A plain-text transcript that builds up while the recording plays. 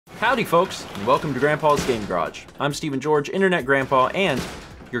Howdy folks, and welcome to Grandpa's Game Garage. I'm Stephen George, Internet Grandpa, and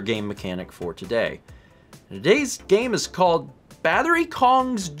your game mechanic for today. Today's game is called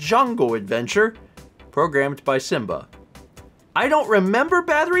BatteryKong's Jungle Adventure, programmed by Simba. I don't remember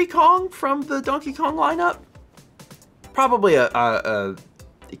BatteryKong from the Donkey Kong lineup. Probably a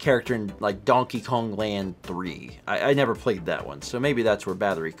character in like Donkey Kong Land 3. I never played that one, so maybe that's where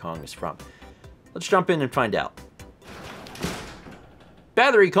BatteryKong is from. Let's jump in and find out.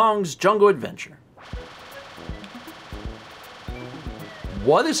 BatteryKong's Jungle Adventure.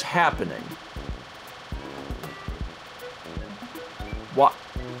 What is happening? What?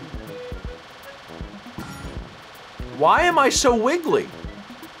 Why am I so wiggly?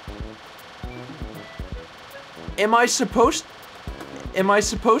 Am I supposed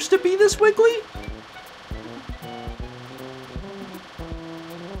to be this wiggly?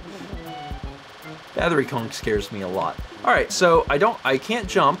 BatteryKong scares me a lot. Alright, so I can't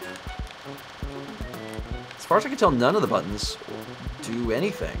jump. As far as I can tell, none of the buttons do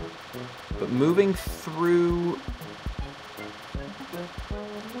anything. But moving through...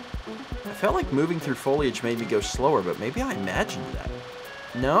 I felt like moving through foliage made me go slower, but maybe I imagined that.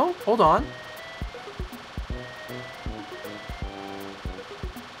 No? Hold on.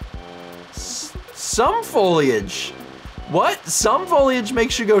 Some foliage! What? Some foliage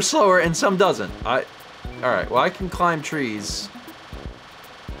makes you go slower and some doesn't. Alright, well I can climb trees.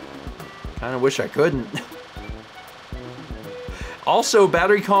 Kinda wish I couldn't. Also,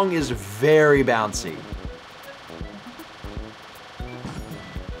 BatteryKong is very bouncy.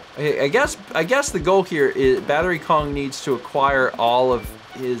 Okay, I guess the goal here is BatteryKong needs to acquire all of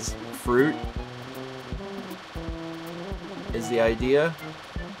his fruit. Is the idea.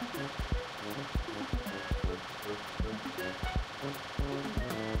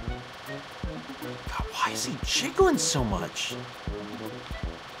 God, why is he jiggling so much?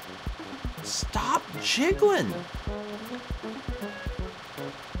 Stop jiggling.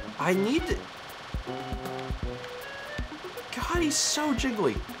 I need to... God, he's so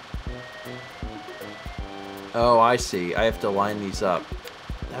jiggly. Oh, I see. I have to line these up.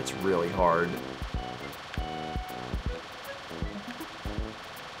 That's really hard.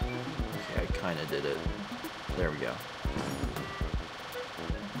 Okay, I kind of did it. There we go.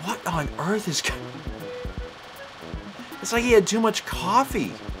 What on earth is... It's like he had too much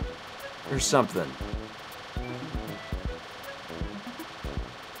coffee. Or something.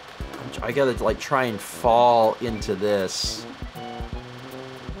 I gotta like try and fall into this.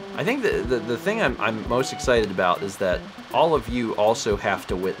 I think the thing I'm most excited about is that all of you also have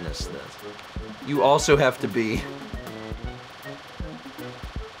to witness this. You also have to be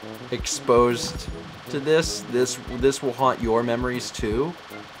exposed to this. This will haunt your memories too.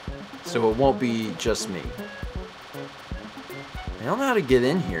 So it won't be just me. I don't know how to get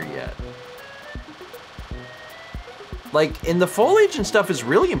in here yet. Like, and the foliage and stuff is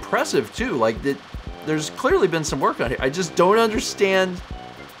really impressive, too. Like, there's clearly been some work on it. I just don't understand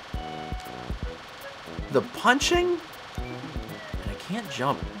the punching. And I can't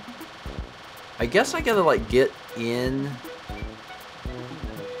jump. I guess I gotta, like, get in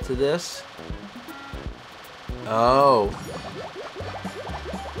to this. Oh.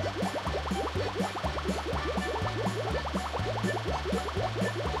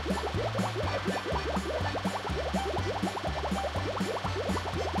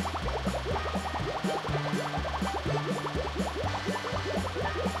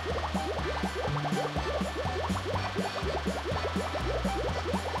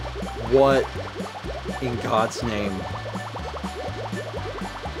 What in God's name?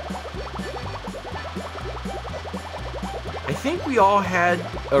 I think we all had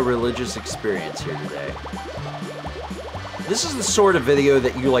a religious experience here today. This is the sort of video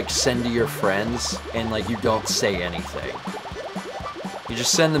that you like send to your friends and like you don't say anything. You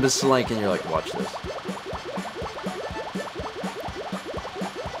just send them this link and you're like, watch this.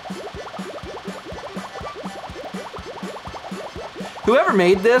 Whoever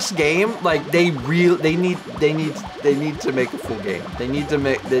made this game, like they need to make a full game. They need to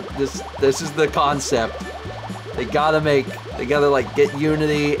make this is the concept. They gotta like get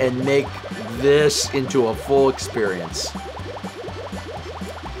Unity and make this into a full experience.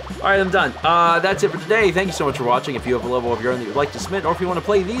 Alright, I'm done. That's it for today. Thank you so much for watching. If you have a level of your own that you'd like to submit, or if you want to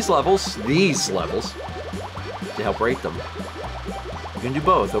play these levels, to help rate them, you can do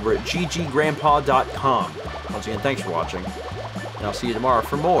both over at gggrandpa.com. Once again, thanks for watching. And I'll see you tomorrow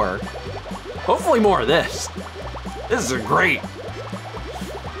for more. Hopefully more of this. This is great.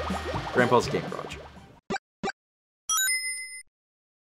 Grandpa's Game Garage.